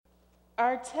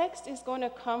Our text is going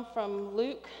to come from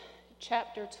Luke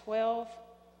chapter 12,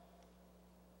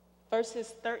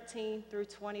 verses 13 through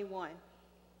 21.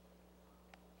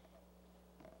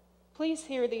 Please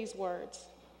hear these words.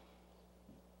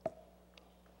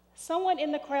 Someone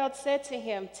in the crowd said to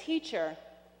him, "Teacher,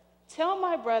 tell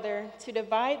my brother to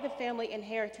divide the family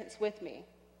inheritance with me."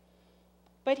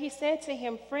 But he said to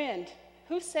him, "Friend,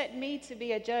 who set me to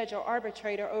be a judge or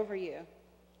arbitrator over you?"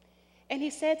 And he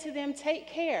said to them, "Take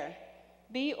care,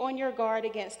 be on your guard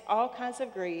against all kinds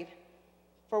of greed,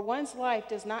 for one's life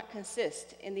does not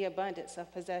consist in the abundance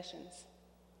of possessions."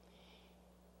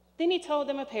 Then he told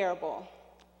them a parable.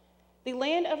 The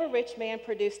land of a rich man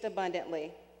produced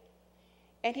abundantly.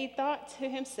 And he thought to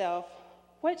himself,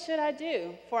 "What should I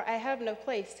do? For I have no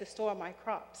place to store my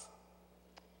crops."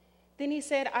 Then he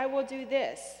said, "I will do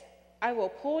this. I will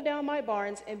pull down my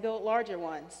barns and build larger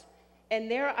ones,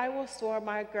 and there I will store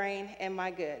my grain and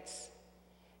my goods.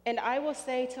 And I will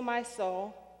say to my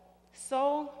soul,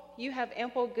 'Soul, you have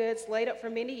ample goods laid up for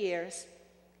many years.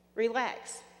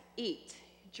 Relax, eat,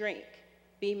 drink,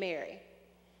 be merry.'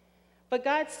 But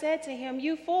God said to him,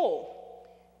 'You fool,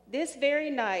 this very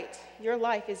night your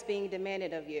life is being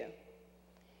demanded of you.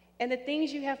 And the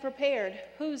things you have prepared,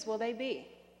 whose will they be?'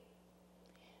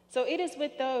 So it is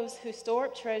with those who store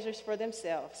up treasures for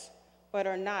themselves, but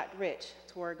are not rich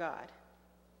toward God."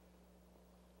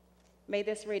 May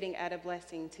this reading add a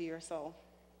blessing to your soul.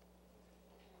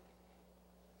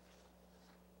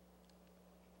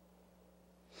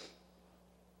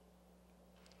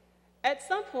 At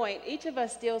some point, each of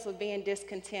us deals with being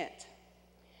discontent.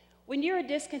 When you're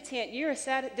discontent, you're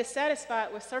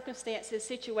dissatisfied with circumstances,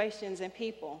 situations, and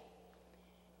people.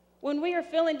 When we are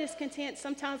feeling discontent,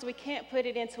 sometimes we can't put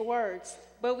it into words,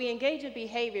 but we engage in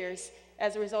behaviors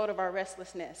as a result of our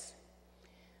restlessness.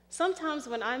 Sometimes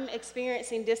when I'm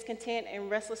experiencing discontent and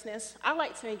restlessness, I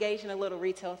like to engage in a little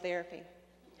retail therapy.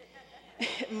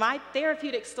 My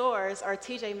therapeutic stores are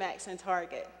TJ Maxx and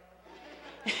Target.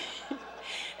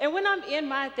 And when I'm in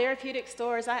my therapeutic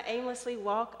stores, I aimlessly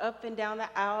walk up and down the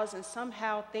aisles, and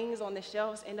somehow things on the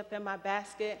shelves end up in my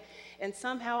basket, and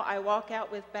somehow I walk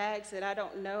out with bags that I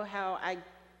don't know how I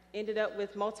ended up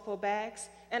with multiple bags,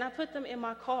 and I put them in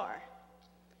my car.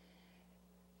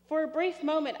 For a brief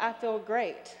moment, I feel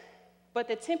great, but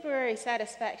the temporary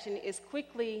satisfaction is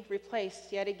quickly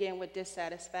replaced yet again with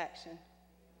dissatisfaction.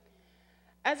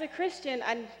 As a Christian,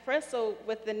 I wrestle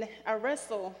with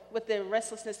the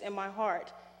restlessness in my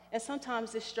heart, and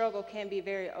sometimes this struggle can be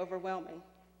very overwhelming.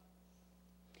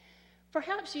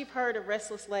 Perhaps you've heard of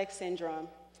restless leg syndrome,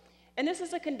 and this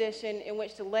is a condition in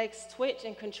which the legs twitch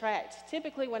and contract,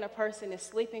 typically when a person is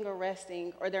sleeping or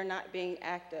resting or they're not being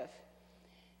active.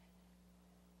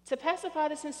 To pacify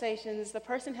the sensations, the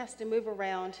person has to move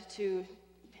around to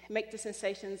make the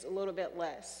sensations a little bit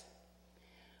less.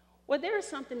 Well, there is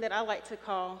something that I like to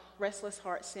call restless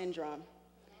heart syndrome,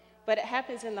 but it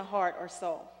happens in the heart or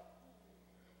soul.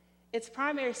 Its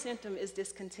primary symptom is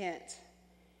discontent.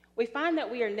 We find that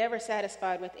we are never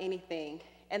satisfied with anything,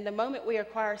 and the moment we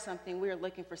acquire something, we are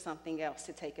looking for something else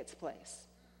to take its place.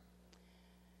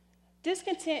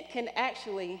 Discontent can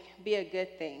actually be a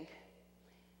good thing.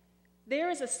 There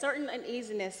is a certain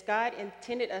uneasiness God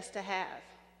intended us to have.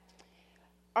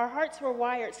 Our hearts were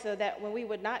wired so that when we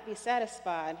would not be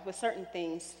satisfied with certain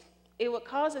things, it would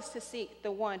cause us to seek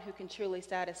the one who can truly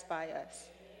satisfy us.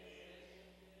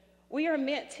 We are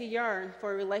meant to yearn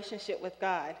for a relationship with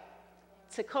God,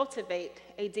 to cultivate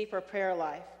a deeper prayer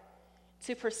life,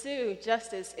 to pursue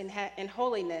justice and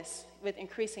holiness with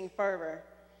increasing fervor,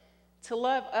 to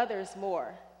love others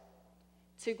more,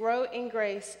 to grow in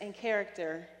grace and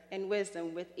character and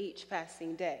wisdom with each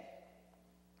passing day.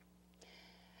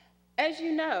 As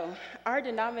you know, our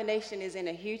denomination is in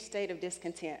a huge state of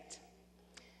discontent.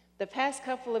 The past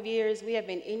couple of years, we have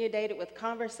been inundated with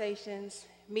conversations,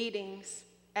 meetings,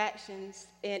 actions,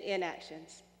 and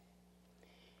inactions.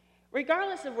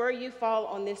 Regardless of where you fall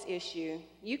on this issue,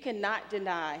 you cannot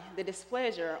deny the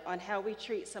displeasure on how we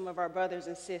treat some of our brothers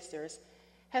and sisters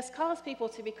has caused people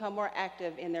to become more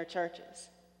active in their churches.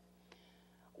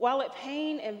 While it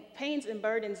pains and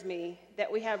burdens me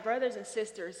that we have brothers and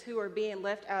sisters who are being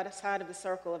left outside of the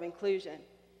circle of inclusion,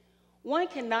 one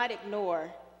cannot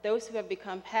ignore those who have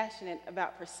become passionate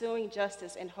about pursuing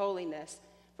justice and holiness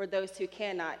for those who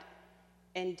cannot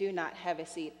and do not have a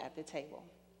seat at the table.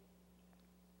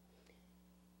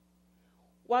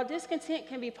 While discontent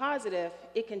can be positive,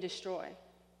 it can destroy.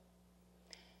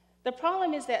 The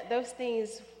problem is that those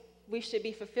things we should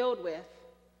be fulfilled with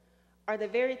are the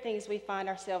very things we find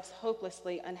ourselves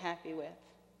hopelessly unhappy with.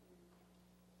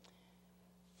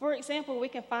 For example, we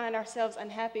can find ourselves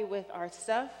unhappy with our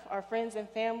stuff, our friends and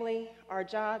family, our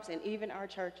jobs, and even our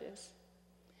churches.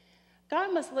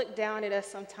 God must look down at us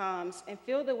sometimes and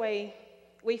feel the way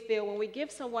we feel when we give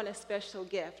someone a special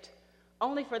gift,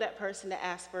 only for that person to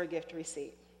ask for a gift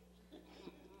receipt.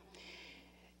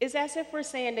 It's as if we're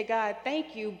saying to God,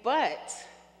 thank you, but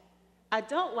I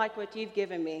don't like what you've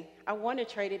given me. I want to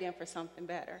trade it in for something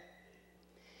better.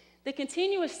 The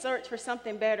continuous search for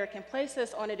something better can place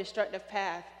us on a destructive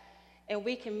path, and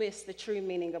we can miss the true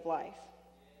meaning of life.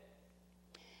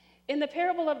 In the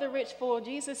parable of the rich fool,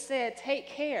 Jesus said, take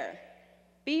care.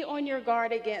 Be on your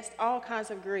guard against all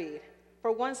kinds of greed,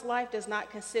 for one's life does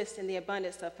not consist in the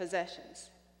abundance of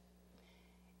possessions.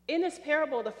 In this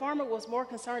parable, the farmer was more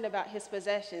concerned about his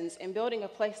possessions and building a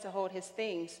place to hold his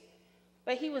things,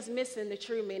 but he was missing the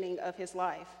true meaning of his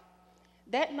life.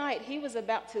 That night, he was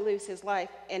about to lose his life,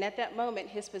 and at that moment,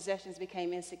 his possessions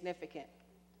became insignificant.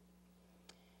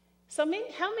 So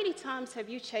how many times have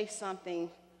you chased something,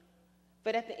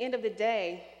 but at the end of the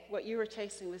day, what you were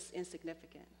chasing was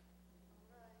insignificant?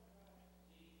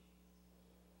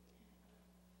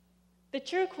 The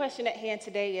true question at hand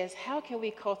today is, how can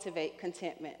we cultivate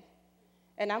contentment?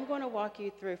 And I'm going to walk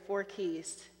you through 4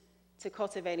 keys to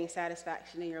cultivating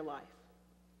satisfaction in your life.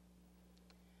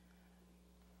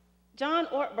 John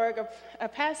Ortberg, a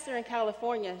pastor in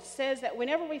California, says that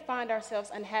whenever we find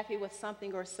ourselves unhappy with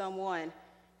something or someone,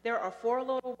 there are 4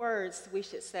 little words we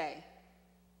should say.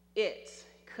 It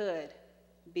could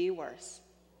be worse.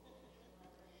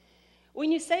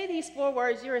 When you say these 4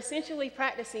 words, you're essentially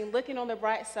practicing looking on the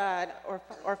bright side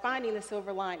or finding the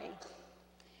silver lining.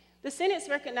 The sentence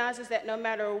recognizes that no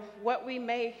matter what we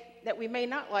may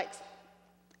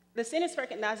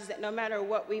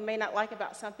not like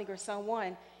about something or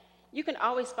someone, you can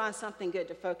always find something good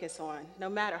to focus on, no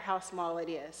matter how small it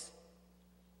is.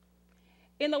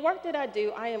 In the work that I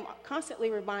do, I am constantly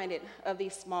reminded of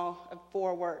these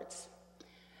 4 words.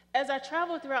 As I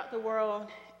travel throughout the world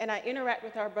and I interact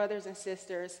with our brothers and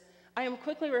sisters, I am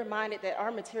quickly reminded that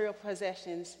our material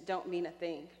possessions don't mean a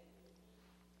thing.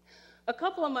 A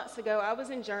couple of months ago, I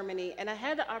was in Germany, and I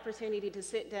had the opportunity to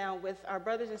sit down with our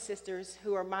brothers and sisters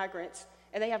who are migrants,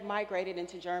 and they have migrated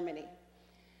into Germany.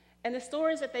 And the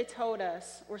stories that they told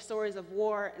us were stories of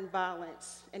war and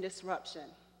violence and disruption.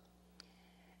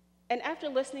 And after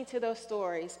listening to those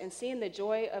stories and seeing the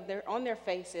joy on their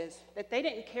faces, that they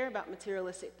didn't care about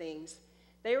materialistic things,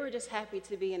 they were just happy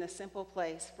to be in a simple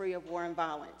place free of war and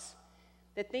violence.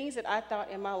 The things that I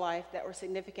thought in my life that were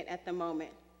significant at the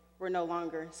moment were no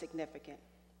longer significant.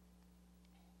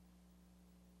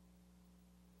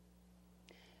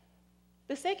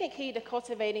 The second key to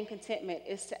cultivating contentment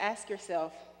is to ask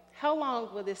yourself, how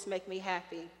long will this make me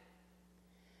happy?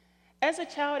 As a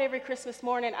child, every Christmas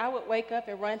morning, I would wake up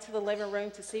and run to the living room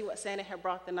to see what Santa had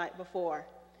brought the night before.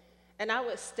 And I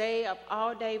would stay up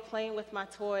all day playing with my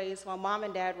toys while Mom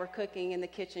and Dad were cooking in the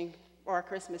kitchen for our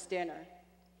Christmas dinner.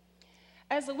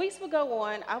 As the weeks would go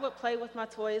on, I would play with my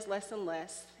toys less and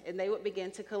less, and they would begin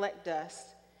to collect dust.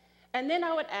 And then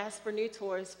I would ask for new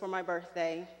toys for my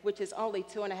birthday, which is only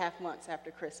 2.5 months after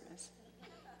Christmas.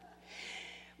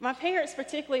 My parents,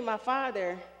 particularly my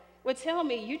father, would tell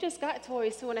me, you just got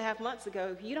toys 2.5 months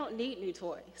ago. You don't need new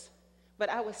toys.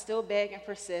 But I would still beg and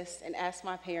persist and ask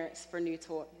my parents for new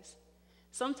toys.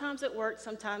 Sometimes it worked,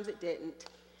 sometimes it didn't.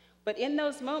 But in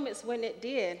those moments when it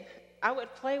did, I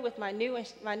would play with my new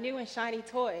and shiny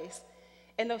toys.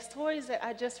 And those toys that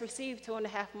I just received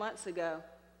 2.5 months ago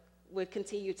would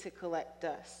continue to collect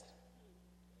dust.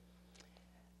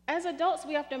 As adults,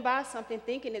 we often buy something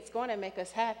thinking it's going to make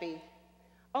us happy,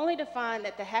 only to find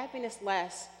that the happiness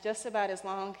lasts just about as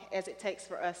long as it takes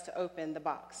for us to open the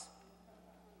box.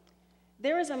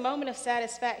 There is a moment of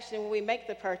satisfaction when we make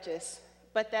the purchase,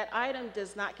 but that item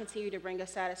does not continue to bring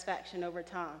us satisfaction over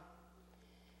time.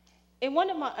 In one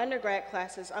of my undergrad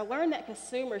classes, I learned that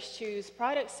consumers choose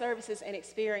products, services, and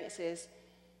experiences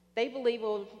they believe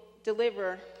will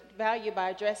deliver value by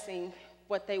addressing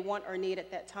what they want or need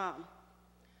at that time.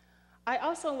 I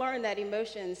also learned that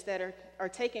emotions that are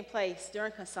taking place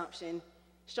during consumption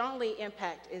strongly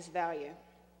impact its value.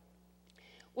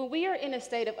 When we are in a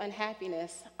state of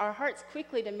unhappiness, our hearts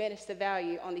quickly diminish the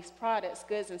value on these products,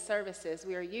 goods, and services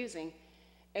we are using,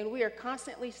 and we are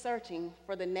constantly searching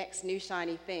for the next new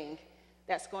shiny thing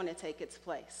that's going to take its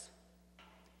place.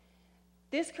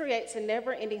 This creates a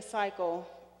never-ending cycle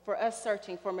for us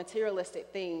searching for materialistic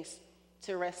things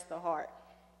to rest the heart.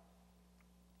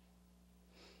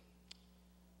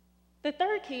 The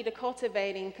third key to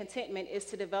cultivating contentment is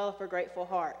to develop a grateful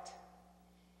heart.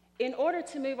 In order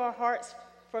to move our hearts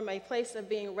from a place of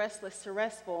being restless to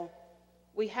restful,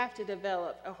 we have to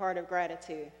develop a heart of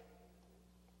gratitude.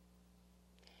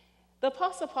 The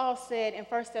Apostle Paul said in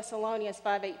 1 Thessalonians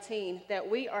 5:18 that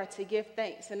we are to give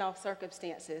thanks in all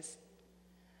circumstances.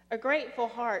 A grateful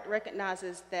heart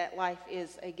recognizes that life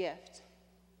is a gift.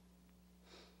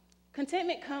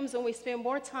 Contentment comes when we spend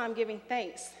more time giving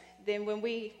thanks than when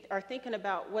we are thinking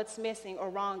about what's missing or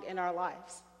wrong in our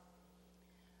lives.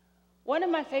 One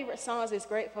of my favorite songs is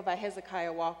Grateful by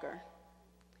Hezekiah Walker.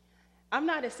 I'm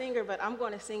not a singer, but I'm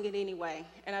going to sing it anyway,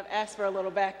 and I've asked for a little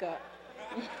backup.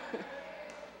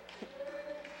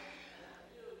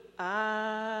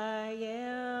 I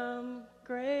am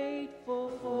grateful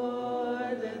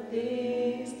for the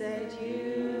things that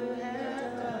you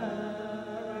have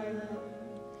done.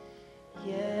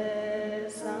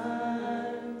 Yes,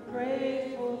 I'm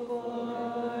grateful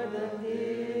for the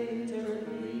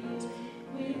victories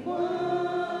we won.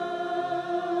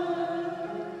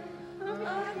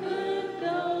 I could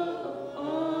go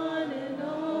on and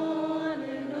on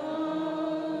and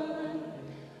on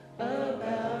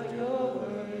about your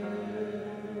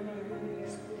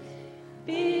works,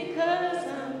 because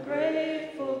I'm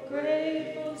grateful,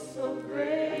 grateful, so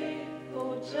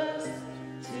grateful just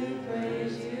to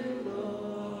praise you,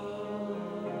 Lord.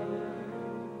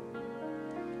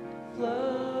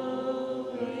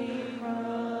 Flowing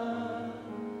from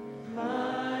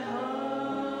my heart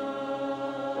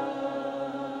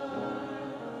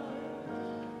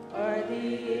are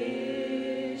the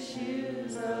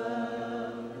issues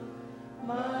of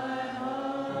my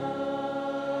heart,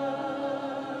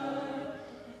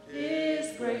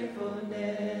 this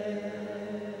gratefulness.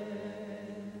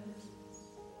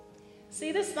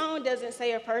 See, this song doesn't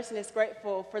say a person is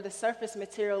grateful for the surface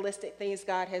materialistic things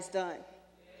God has done.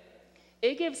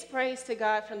 It gives praise to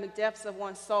God from the depths of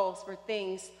one's souls for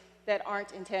things that are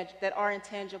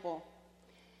intangible.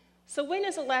 So when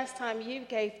is the last time you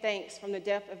gave thanks from the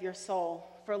depth of your soul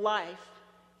for life,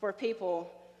 for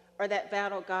people, or that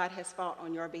battle God has fought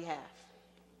on your behalf?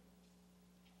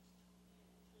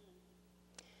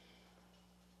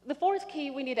 The fourth key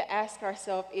we need to ask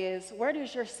ourselves is, where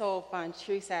does your soul find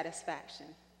true satisfaction?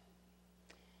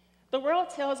 The world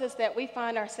tells us that we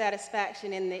find our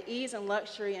satisfaction in the ease and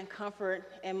luxury and comfort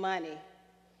and money.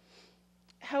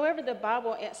 However, the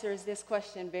Bible answers this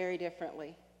question very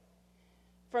differently.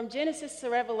 From Genesis to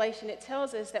Revelation, it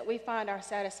tells us that we find our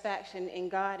satisfaction in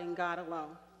God and God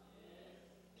alone.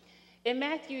 In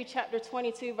Matthew chapter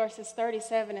 22, verses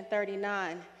 37 and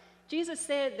 39, Jesus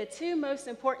said the two most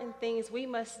important things we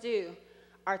must do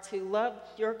are to love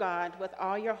your God with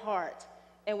all your heart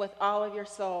and with all of your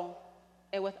soul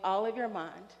and with all of your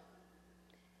mind,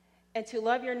 and to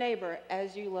love your neighbor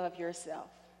as you love yourself.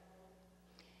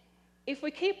 If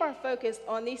we keep our focus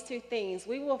on these two things,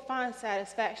 we will find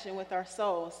satisfaction with our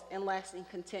souls and lasting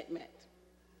contentment.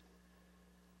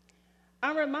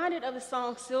 I'm reminded of the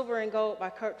song Silver and Gold by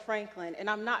Kirk Franklin, and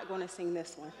I'm not going to sing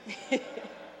this one.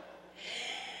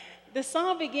 The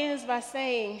song begins by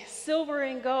saying, silver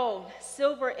and gold,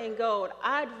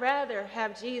 I'd rather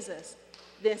have Jesus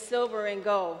than silver and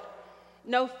gold.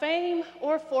 No fame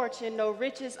or fortune, no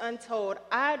riches untold,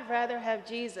 I'd rather have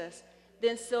Jesus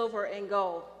than silver and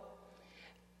gold.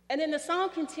 And then the song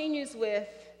continues with,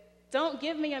 don't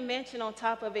give me a mansion on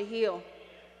top of a hill.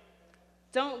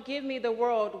 Don't give me the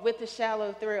world with a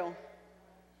shallow thrill.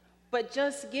 But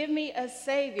just give me a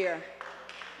Savior,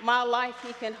 my life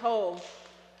he can hold.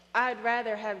 I'd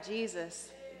rather have Jesus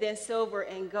than silver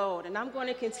and gold. And I'm going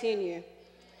to continue.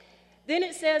 Then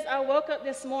it says, I woke up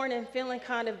this morning feeling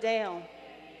kind of down.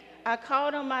 I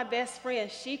called on my best friend.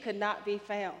 She could not be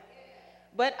found.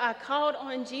 But I called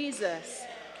on Jesus.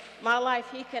 My life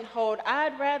he can hold.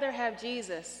 I'd rather have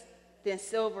Jesus than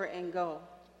silver and gold.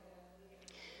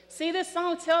 See, this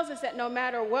song tells us that no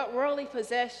matter what worldly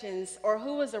possessions or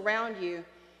who is around you,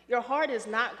 your heart is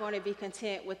not going to be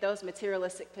content with those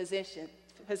materialistic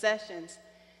possessions.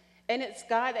 And it's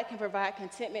God that can provide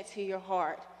contentment to your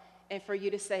heart and for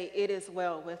you to say, it is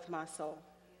well with my soul.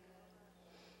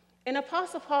 In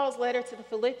Apostle Paul's letter to the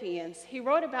Philippians, he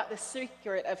wrote about the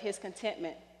secret of his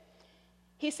contentment.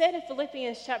 He said in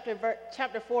Philippians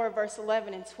chapter 4, verse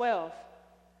 11 and 12,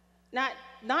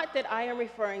 not that I am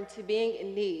referring to being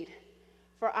in need,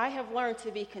 for I have learned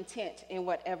to be content in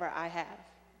whatever I have.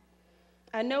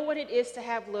 I know what it is to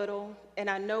have little, and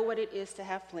I know what it is to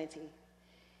have plenty.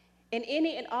 In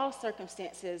any and all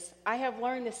circumstances, I have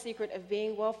learned the secret of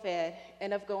being well-fed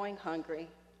and of going hungry,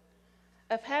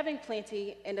 of having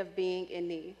plenty and of being in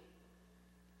need.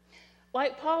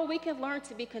 Like Paul, we can learn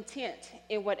to be content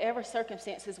in whatever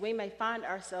circumstances we may find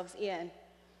ourselves in,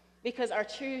 because our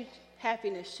true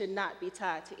happiness should not be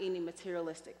tied to any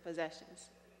materialistic possessions.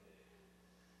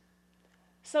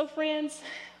 So, friends,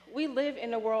 we live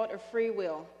in a world of free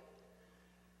will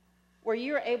where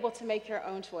you're able to make your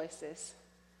own choices,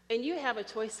 and you have a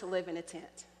choice to live in a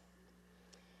tent.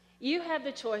 You have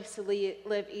the choice to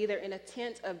live either in a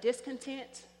tent of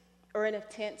discontent or in a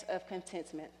tent of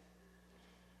contentment.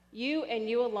 You and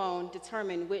you alone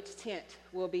determine which tent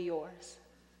will be yours.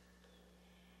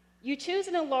 You choose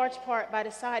it in large part by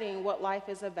deciding what life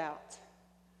is about.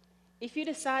 If you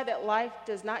decide that life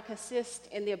does not consist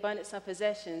in the abundance of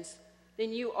possessions,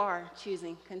 then you are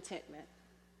choosing contentment.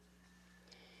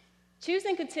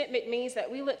 Choosing contentment means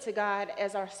that we look to God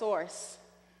as our source,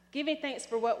 giving thanks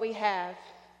for what we have,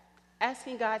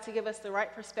 asking God to give us the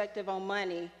right perspective on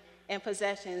money and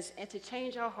possessions, and to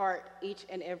change our heart each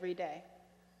and every day.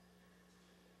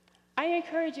 I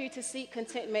encourage you to seek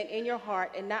contentment in your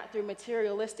heart and not through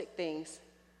materialistic things,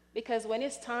 because when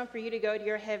it's time for you to go to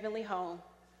your heavenly home,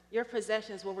 your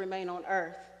possessions will remain on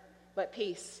earth, but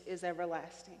peace is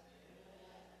everlasting.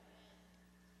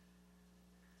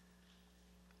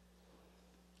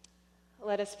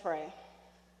 Let us pray.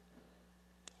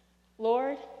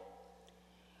 Lord,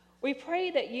 we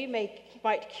pray that you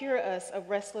might cure us of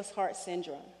restless heart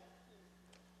syndrome.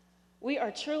 We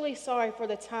are truly sorry for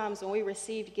the times when we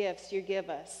received gifts you give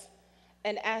us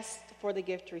and asked for the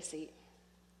gift receipt.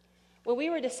 When we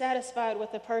were dissatisfied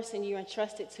with the person you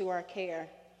entrusted to our care,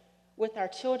 with our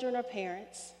children or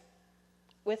parents,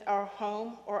 with our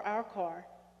home or our car,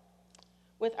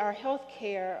 with our health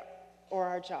care or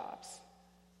our jobs.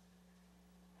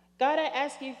 God, I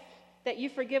ask you that you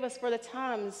forgive us for the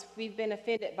times you've been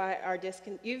offended by our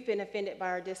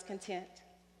discontent.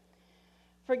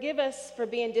 Forgive us for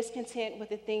being discontent with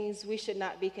the things we should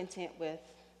not be content with.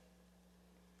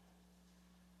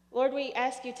 Lord, we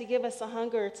ask you to give us a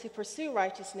hunger to pursue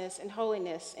righteousness and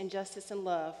holiness and justice and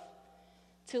love,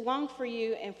 to long for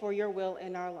you and for your will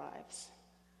in our lives.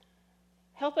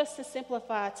 Help us to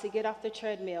simplify, to get off the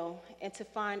treadmill, and to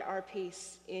find our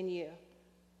peace in you.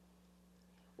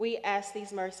 We ask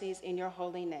these mercies in your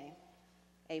holy name.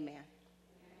 Amen.